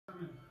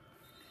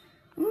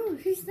Oh,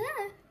 who's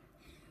there?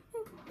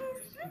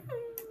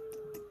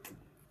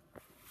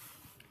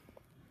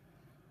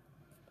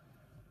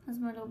 That's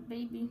my little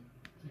baby.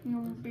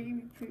 Little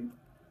baby poo.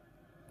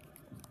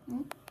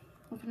 Oh,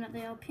 open up the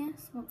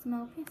LPS. Want some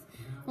LPS?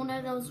 Oh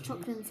no, there was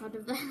chocolate inside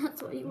of there.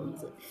 That's what he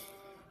wanted.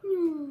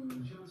 No.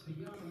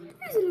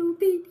 There's a little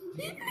baby.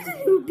 There's a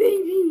little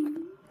baby.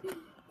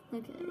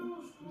 Okay.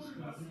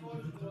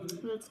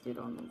 Let's get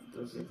on with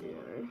the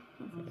video.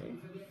 Okay.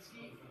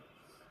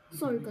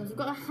 Sorry guys, I've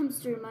got a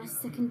hamster in my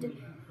second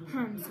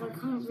hand, so I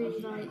can't really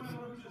like...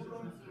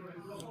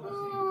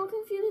 Oh, I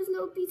can feel his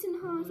little beating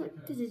heart. Like...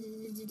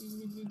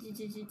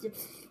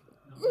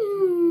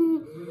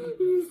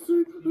 He's so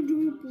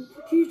adorable.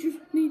 He's just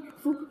made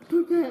for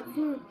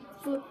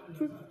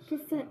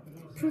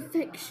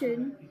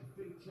perfection.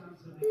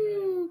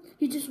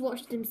 He just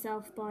washed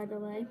himself, by the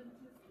way,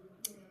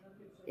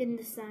 in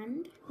the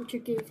sand, which I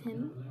gave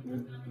him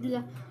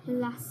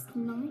last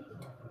night.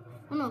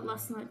 Well, not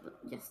last night, but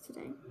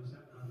yesterday.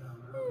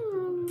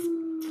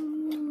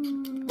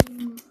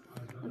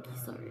 Okay,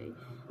 sorry.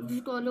 I've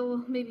just got a little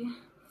baby.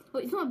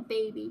 Well, he's not a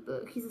baby,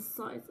 but he's the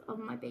size of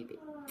my baby.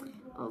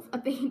 Of a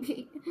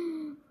baby.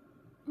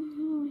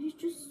 Oh, he's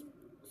just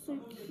so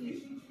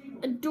cute.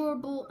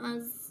 Adorable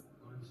as...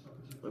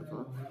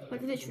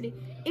 Like, literally,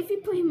 if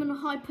you put him in a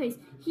high place,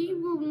 he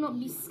will not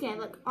be scared.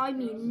 Like, I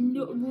mean,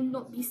 will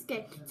not be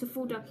scared to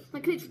fall down.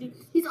 Like, literally,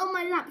 he's on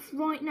my laps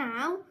right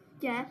now.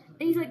 Yeah,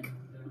 and he's like...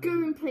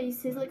 going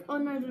places like, oh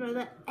no,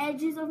 the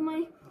edges of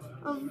my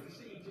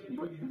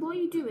what are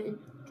you doing?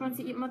 Trying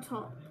to get my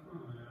top.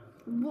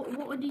 What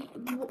are you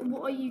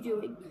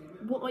doing?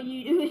 What are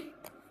you doing?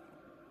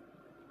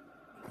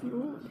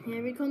 Oh,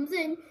 here he comes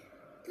in,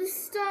 the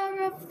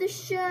star of the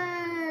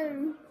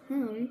show.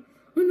 Hello,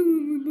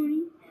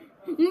 everybody.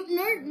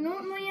 No,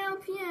 not my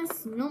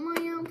LPS, not my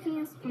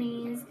LPS,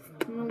 please.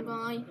 No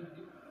guy.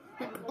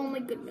 Like, oh my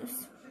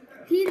goodness,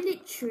 he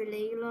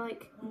literally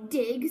like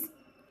digs.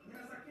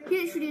 He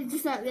literally is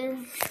just out there.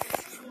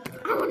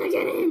 I want to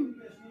get in.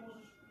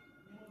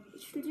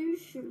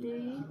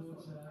 Usually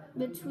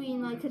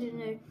between like, I don't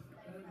know,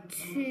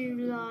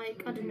 two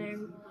like, I don't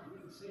know,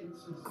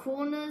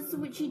 corners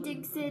which he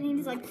digs in.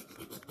 He's like.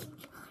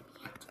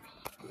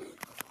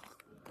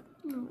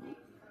 Oh.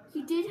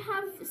 He did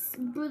have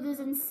brothers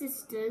and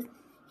sisters.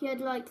 He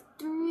had like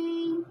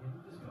 3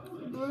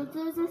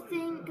 brothers, I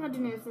think. I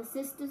don't know if they're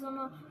sisters or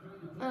not.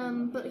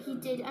 But he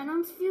did, and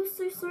I feel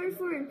so sorry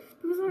for him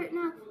because right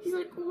now he's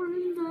like all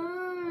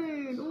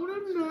alone,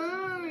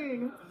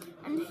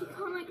 and he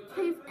can't like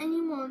play with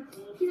anyone.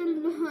 He's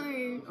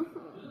alone. Oh,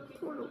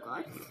 poor little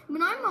guy.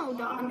 When I'm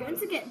older, I'm going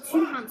to get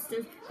 2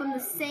 hamsters from the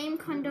same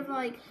kind of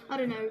like, I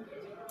don't know,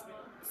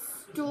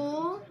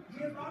 store,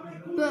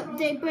 but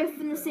they're both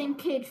in the same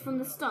cage from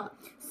the start,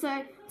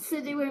 so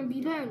they won't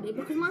be lonely,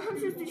 because my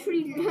hamster's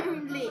literally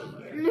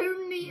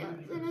lonelier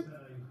than a...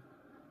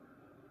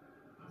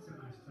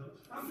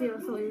 I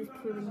thought he was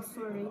pooing,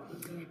 sorry.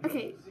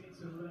 Okay,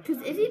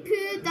 because if he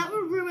pooed, that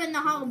would ruin the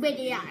whole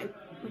video.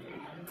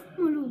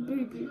 Oh, little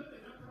baby.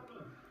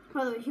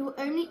 By the way, he will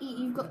only eat,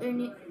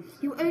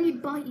 he will only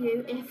bite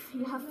you if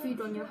you have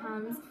food on your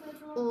hands,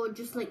 or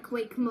just like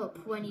wake him up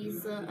when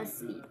he's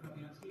asleep.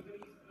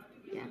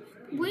 Yeah.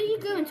 Where are you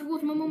going?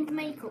 Towards my mum's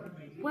makeup?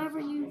 Where are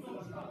you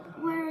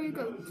going?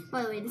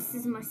 By the way, this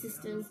is my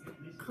sister's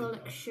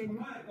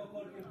collection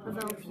of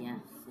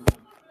LPS.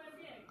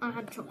 I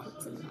had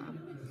chocolates in there,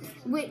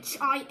 which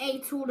I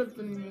ate all of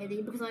them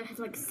nearly, because I had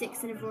like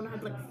 6 and everyone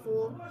had like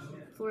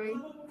 3.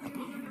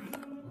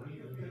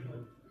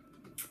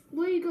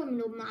 Where are you going,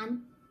 little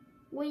man?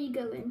 Where are you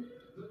going?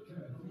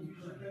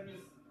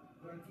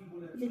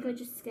 I think I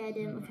just scared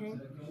him. Okay.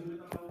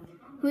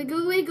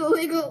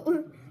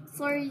 Wiggle.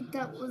 Sorry,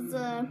 that was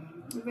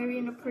very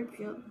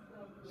inappropriate.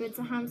 But it's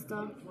a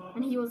hamster,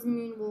 and he was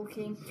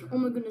moonwalking. Oh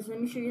my goodness, let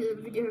me show you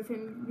the video of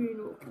him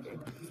moonwalking.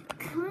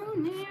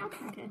 Come here.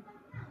 Okay.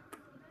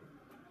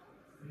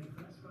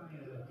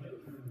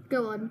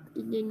 Go on.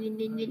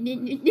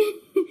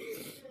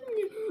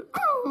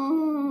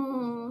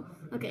 Oh.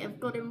 Okay, I've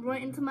got him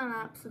right into my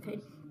laps.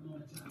 Okay,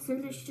 so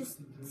let's just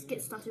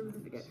get started with the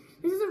video.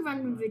 This is a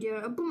random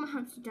video. I brought my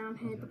hamster down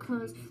here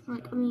because,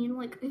 like, I mean,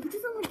 like, who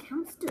doesn't like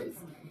hamsters?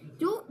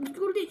 You're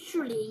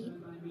literally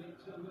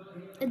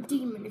a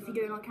demon if you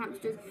don't like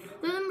hamsters.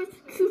 They're the most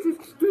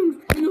cutest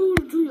things in all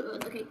the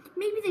earth. Okay,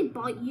 maybe they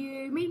bite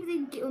you, maybe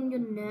they get on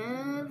your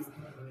nerves,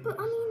 but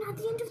I mean, at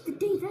the end of the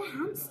day, they're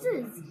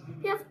hamsters.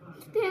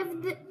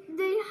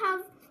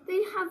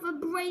 They have a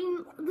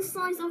brain the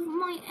size of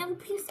my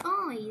LPS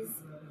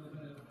eyes,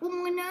 or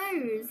my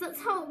nose.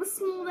 That's how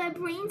small their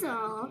brains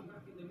are.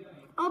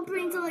 Our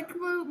brains are like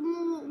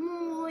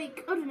more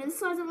like, I don't know, the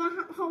size of a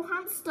whole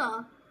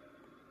hamster.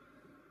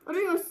 I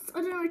don't know,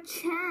 a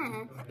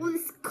chair, or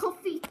this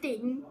coffee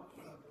thing,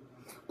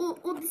 or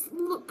this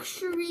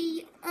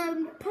luxury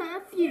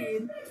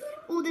perfume,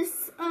 or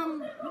this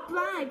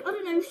bag. I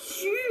don't know,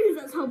 shoes.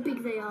 That's how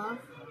big they are.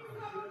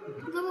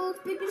 The world's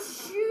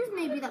biggest shoes.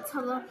 Maybe that's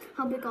how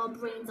big our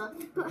brains are.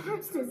 But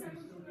hamsters,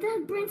 Their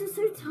brains are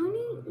so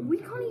tiny, we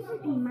can't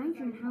even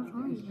imagine how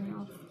tiny they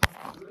are.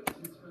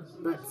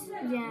 But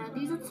yeah,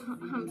 these are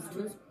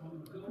hamsters.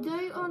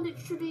 They are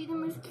literally the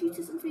most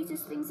cutest and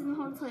sweetest things in the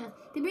whole entire earth.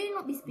 They may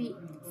not be sweet.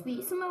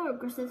 Some are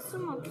aggressive,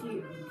 some are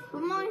cute.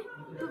 But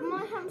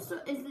my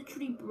hamster is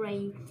literally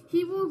brave.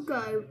 He will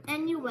go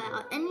anywhere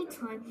at any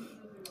time.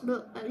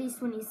 But at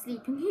least when he's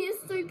sleeping, he is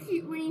so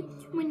cute. When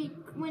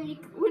oh my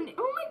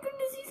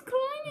goodness, he's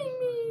climbing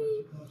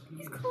me.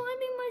 He's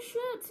climbing my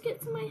shirt to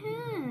get to my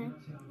hair.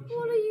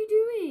 What are you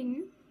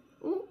doing?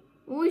 Oh,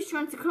 he's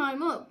trying to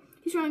climb up.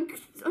 He's trying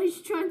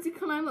to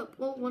climb up.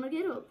 Oh, wanna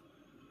get up?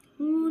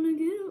 Wanna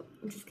get up?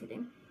 I'm just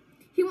kidding.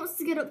 He wants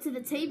to get up to the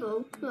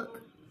table.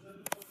 Look.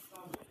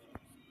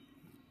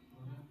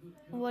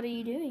 What are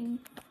you doing?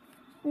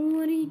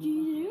 What are you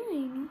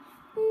doing?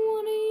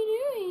 What are you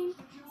doing?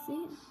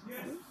 See?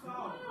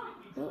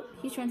 Oh,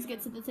 he's trying to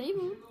get to the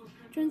table.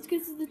 Trying to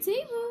get to the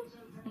table.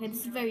 Okay,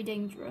 this is very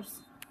dangerous.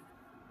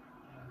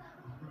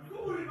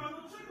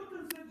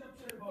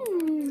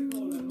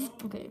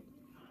 Okay.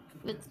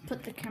 Let's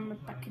put the camera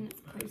back in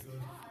its place.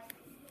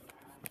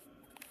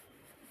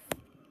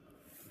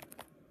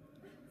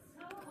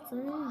 So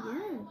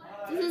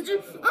yeah,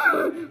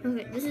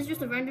 this is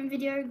just a random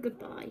video.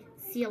 Goodbye.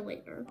 See you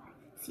later.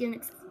 See you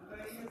next.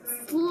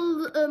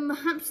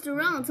 Hamster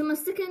around to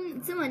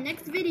my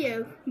next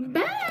video.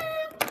 Bye.